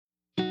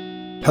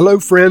Hello,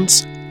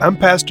 friends. I'm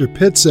Pastor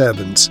Pitts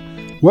Evans.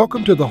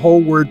 Welcome to the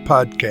Whole Word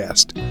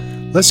Podcast.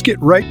 Let's get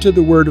right to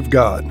the Word of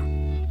God.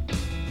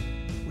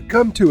 We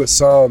come to a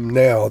psalm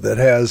now that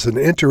has an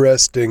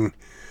interesting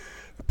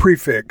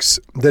prefix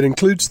that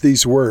includes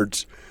these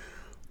words,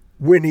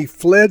 when he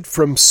fled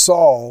from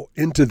Saul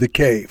into the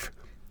cave.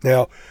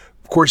 Now,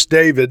 of course,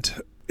 David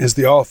is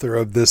the author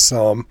of this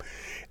psalm,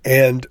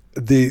 and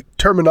the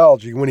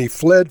terminology, when he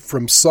fled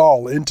from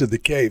Saul into the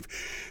cave,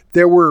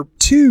 there were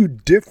two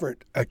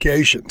different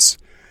occasions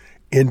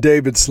in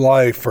David's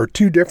life, or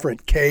two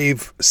different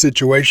cave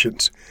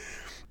situations.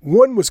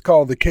 One was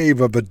called the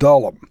Cave of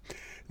Adullam.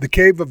 The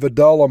Cave of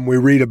Adullam we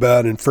read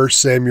about in 1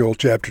 Samuel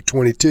chapter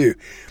 22.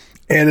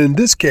 And in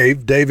this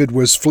cave, David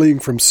was fleeing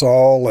from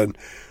Saul, and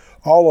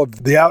all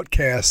of the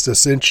outcasts,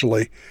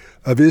 essentially,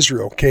 of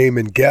Israel came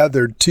and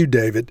gathered to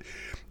David,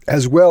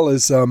 as well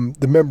as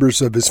the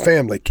members of his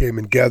family came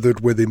and gathered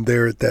with him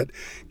there at that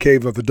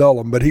Cave of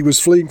Adullam. But he was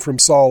fleeing from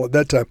Saul at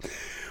that time.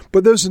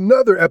 But there's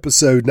another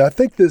episode, and I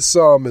think this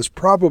psalm is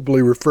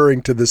probably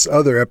referring to this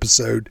other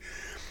episode,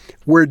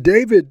 where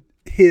David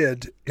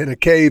hid in a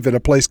cave in a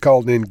place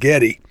called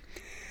En-Gedi.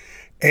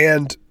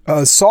 And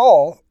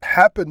Saul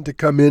happened to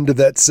come into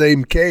that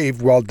same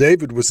cave while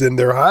David was in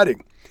there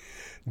hiding.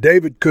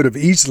 David could have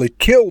easily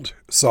killed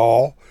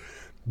Saul,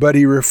 but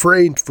he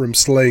refrained from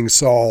slaying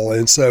Saul.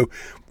 And so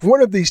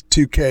one of these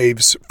two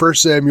caves, 1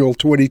 Samuel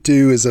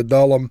 22 is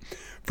Adullam,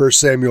 1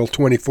 Samuel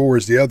 24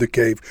 is the other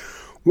cave.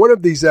 One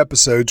of these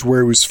episodes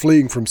where he was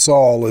fleeing from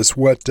Saul is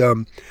what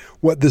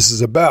this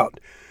is about.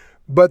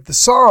 But the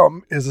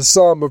psalm is a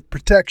psalm of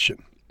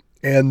protection,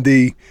 and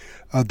the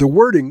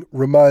wording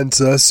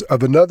reminds us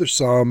of another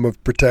psalm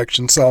of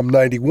protection, Psalm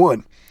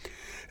 91.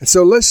 And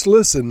so let's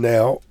listen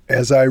now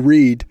as I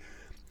read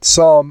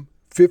Psalm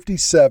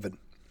 57.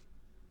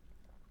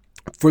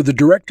 For the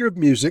director of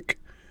music,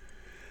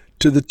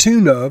 to the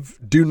tune of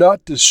Do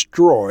Not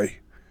Destroy,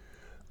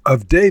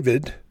 of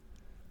David,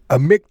 a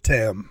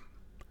miktam,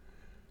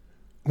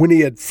 when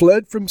he had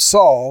fled from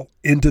Saul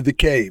into the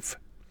cave.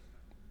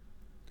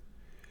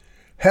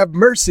 Have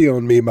mercy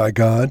on me, my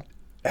God,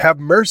 have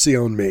mercy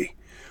on me,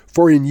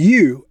 for in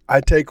you I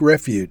take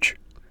refuge.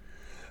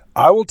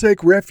 I will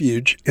take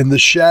refuge in the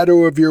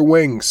shadow of your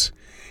wings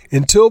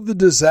until the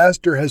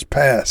disaster has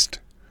passed.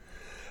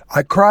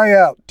 I cry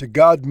out to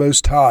God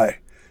Most High,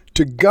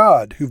 to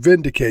God who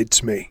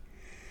vindicates me.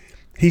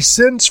 He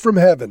sends from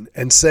heaven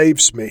and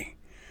saves me,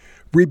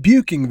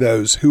 rebuking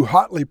those who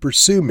hotly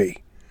pursue me.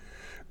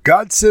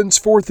 God sends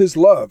forth his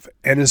love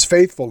and his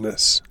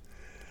faithfulness.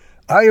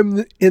 I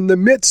am in the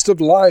midst of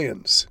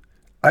lions.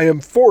 I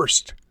am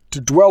forced to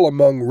dwell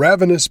among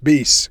ravenous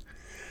beasts,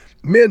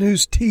 men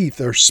whose teeth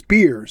are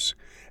spears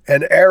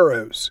and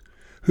arrows,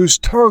 whose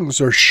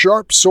tongues are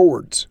sharp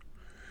swords.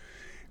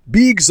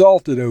 Be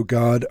exalted, O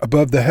God,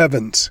 above the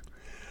heavens.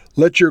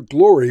 Let your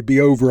glory be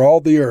over all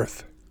the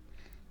earth.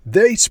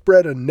 They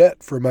spread a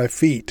net for my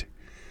feet.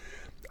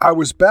 I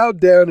was bowed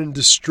down in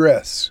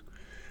distress.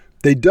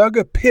 They dug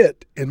a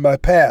pit in my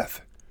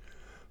path,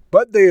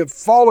 but they have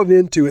fallen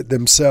into it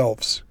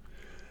themselves.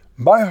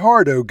 My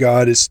heart, O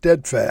God, is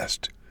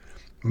steadfast.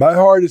 My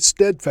heart is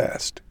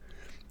steadfast.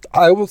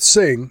 I will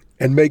sing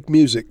and make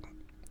music.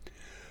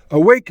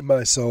 Awake,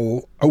 my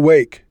soul,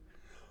 awake,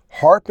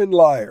 harp and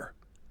lyre.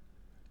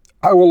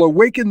 I will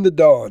awaken the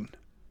dawn.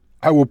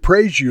 I will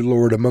praise you,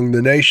 Lord, among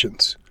the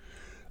nations.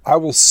 I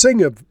will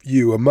sing of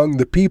you among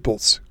the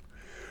peoples.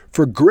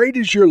 For great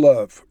is your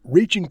love,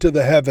 reaching to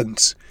the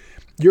heavens.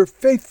 Your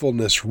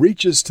faithfulness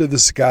reaches to the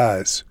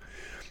skies.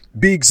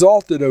 Be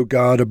exalted, O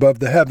God, above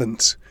the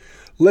heavens.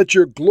 Let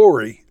your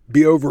glory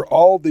be over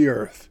all the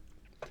earth.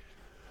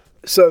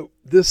 So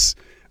this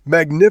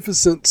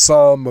magnificent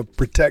psalm of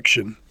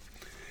protection,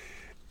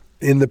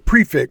 in the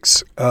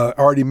prefix,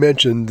 already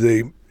mentioned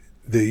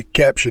the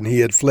caption, he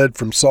had fled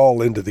from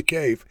Saul into the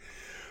cave.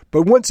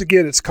 But once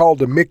again, it's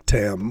called a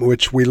miktam,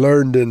 which we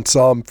learned in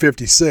Psalm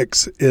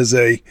 56 is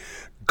a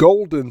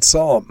golden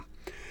psalm.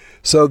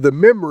 So the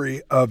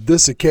memory of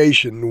this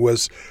occasion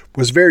was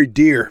very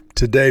dear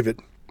to David.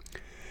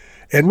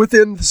 And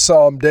within the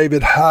psalm,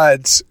 David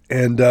hides,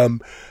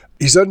 and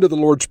he's under the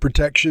Lord's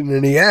protection,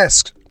 and he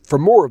asks for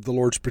more of the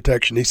Lord's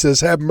protection. He says,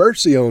 have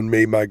mercy on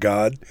me, my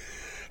God.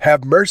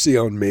 Have mercy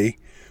on me,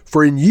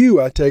 for in you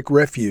I take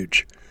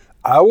refuge.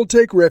 I will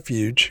take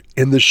refuge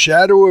in the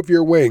shadow of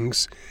your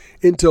wings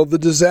until the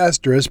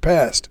disaster has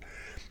passed.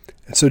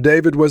 And so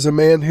David was a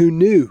man who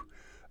knew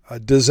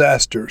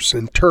disasters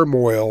and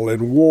turmoil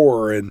and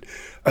war and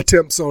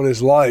attempts on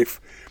his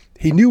life.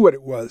 He knew what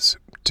it was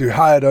to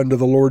hide under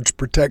the Lord's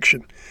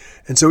protection.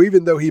 And so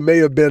even though he may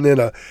have been in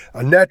a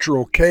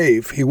natural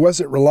cave, he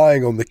wasn't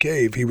relying on the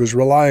cave. He was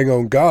relying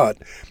on God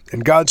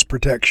and God's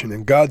protection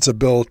and God's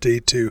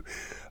ability to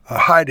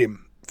hide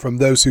him from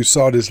those who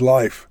sought his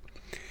life.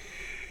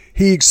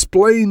 He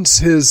explains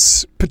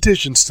his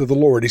petitions to the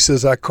Lord. He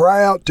says, I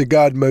cry out to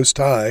God Most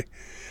High,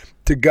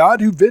 to God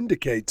who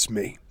vindicates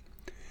me.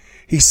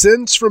 He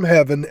sends from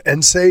heaven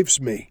and saves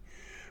me,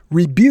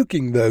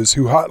 rebuking those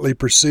who hotly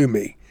pursue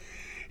me.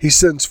 He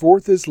sends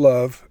forth his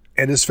love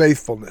and his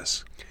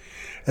faithfulness.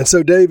 And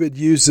so David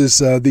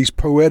uses these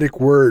poetic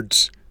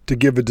words to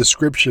give a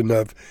description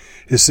of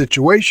his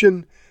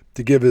situation,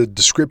 to give a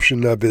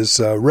description of his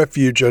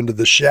refuge under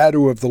the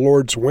shadow of the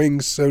Lord's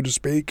wings, so to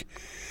speak.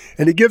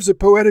 And he gives a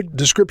poetic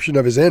description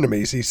of his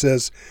enemies. He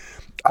says,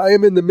 I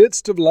am in the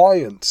midst of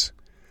lions.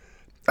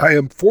 I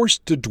am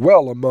forced to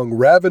dwell among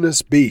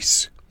ravenous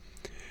beasts,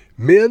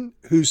 men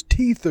whose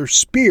teeth are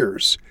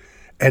spears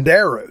and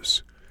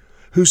arrows,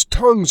 whose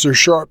tongues are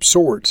sharp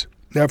swords.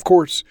 Now, of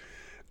course,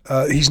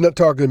 he's not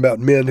talking about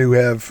men who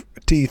have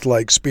teeth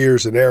like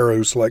spears and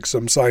arrows like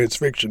some science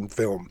fiction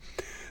film.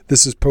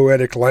 This is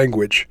poetic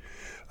language,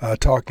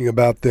 talking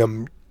about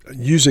them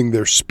using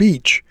their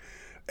speech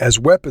as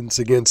weapons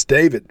against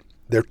David.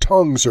 Their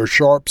tongues are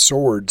sharp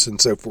swords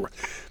and so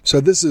forth. So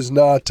this is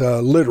not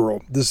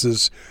literal. This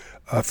is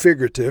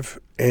figurative,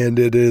 and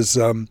it is,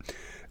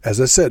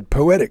 as I said,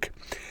 poetic.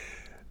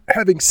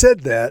 Having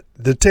said that,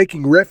 the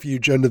taking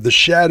refuge under the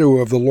shadow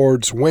of the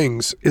Lord's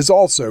wings is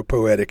also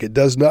poetic. It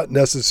does not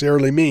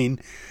necessarily mean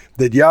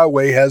that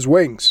Yahweh has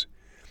wings.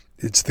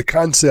 It's the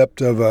concept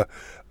of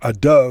a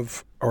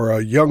dove or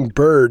a young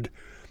bird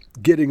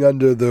getting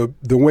under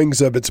the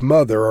wings of its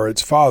mother or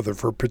its father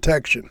for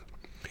protection.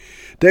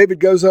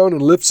 David goes on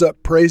and lifts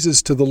up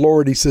praises to the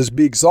Lord. He says,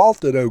 Be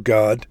exalted, O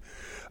God,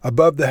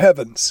 above the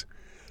heavens.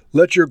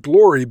 Let your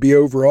glory be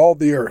over all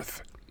the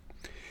earth.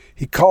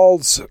 He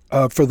calls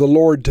for the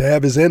Lord to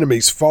have his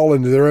enemies fall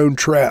into their own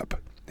trap.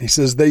 He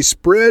says, They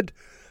spread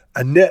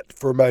a net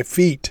for my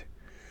feet.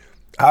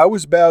 I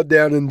was bowed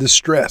down in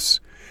distress.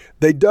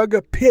 They dug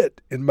a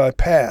pit in my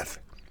path,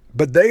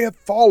 but they have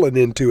fallen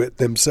into it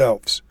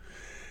themselves.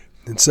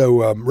 And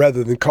so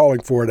rather than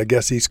calling for it, I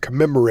guess he's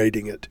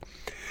commemorating it.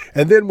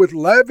 And then with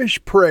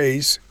lavish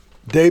praise,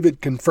 David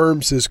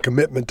confirms his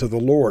commitment to the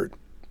Lord.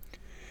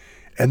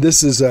 And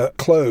this is a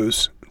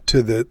close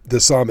to the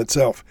psalm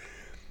itself.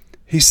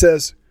 He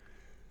says,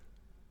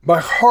 My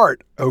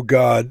heart, O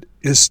God,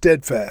 is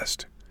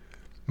steadfast.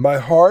 My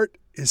heart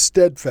is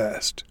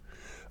steadfast.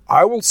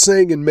 I will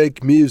sing and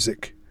make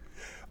music.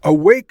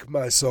 Awake,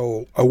 my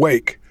soul,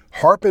 awake,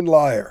 harp and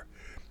lyre.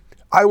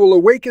 I will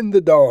awaken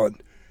the dawn.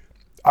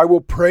 I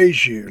will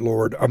praise you,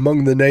 Lord,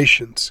 among the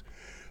nations.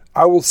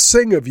 I will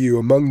sing of you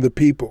among the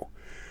people.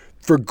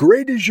 For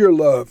great is your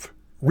love,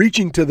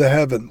 reaching to the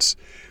heavens.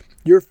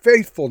 Your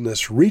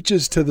faithfulness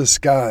reaches to the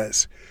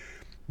skies.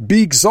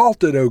 Be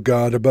exalted, O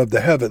God, above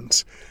the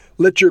heavens.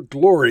 Let your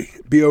glory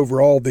be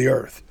over all the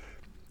earth.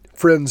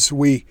 Friends,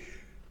 we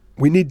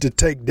need to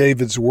take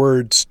David's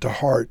words to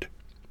heart.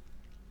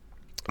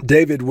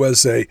 David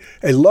was a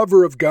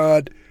lover of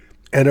God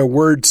and a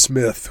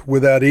wordsmith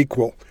without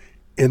equal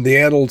in the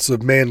annals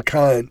of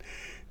mankind.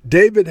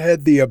 David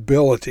had the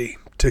ability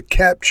to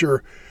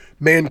capture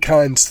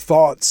mankind's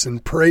thoughts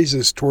and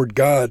praises toward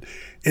God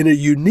in a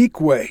unique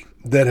way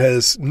that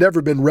has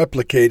never been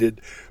replicated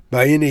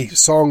by any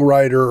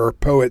songwriter or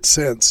poet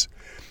since.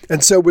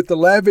 And so with the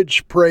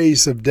lavish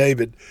praise of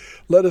David,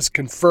 let us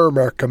confirm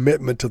our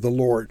commitment to the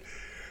Lord.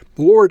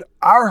 Lord,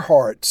 our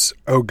hearts,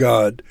 O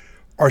God,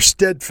 are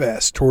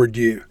steadfast toward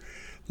you.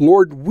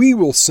 Lord, we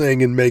will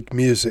sing and make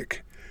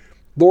music.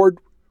 Lord,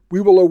 we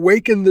will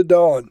awaken the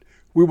dawn.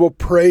 We will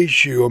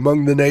praise you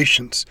among the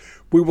nations.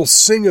 We will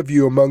sing of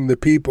you among the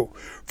people.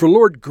 For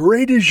Lord,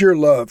 great is your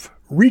love,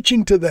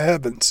 reaching to the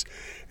heavens.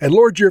 And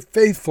Lord, your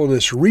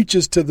faithfulness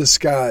reaches to the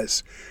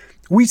skies.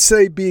 We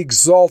say, Be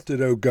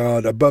exalted, O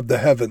God, above the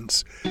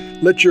heavens.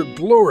 Let your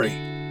glory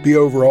be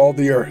over all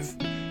the earth.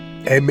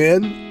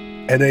 Amen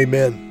and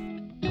amen.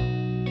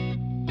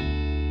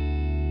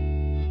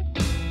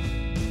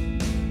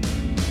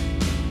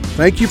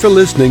 Thank you for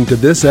listening to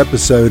this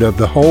episode of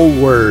The Whole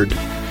Word.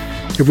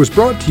 It was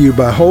brought to you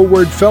by Whole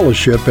Word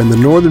Fellowship and the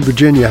Northern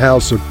Virginia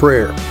House of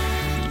Prayer.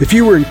 If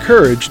you were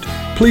encouraged,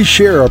 please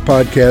share our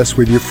podcast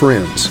with your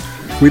friends.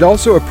 We'd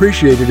also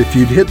appreciate it if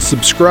you'd hit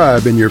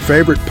subscribe in your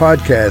favorite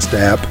podcast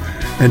app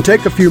and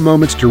take a few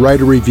moments to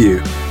write a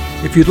review.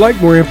 If you'd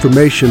like more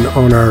information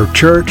on our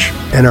church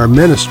and our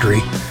ministry,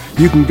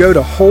 you can go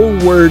to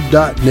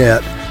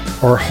wholeword.net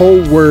or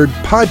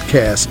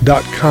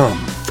wholewordpodcast.com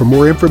for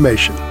more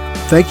information.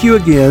 Thank you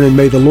again, and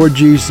may the Lord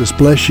Jesus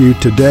bless you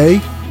today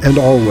and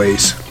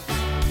always.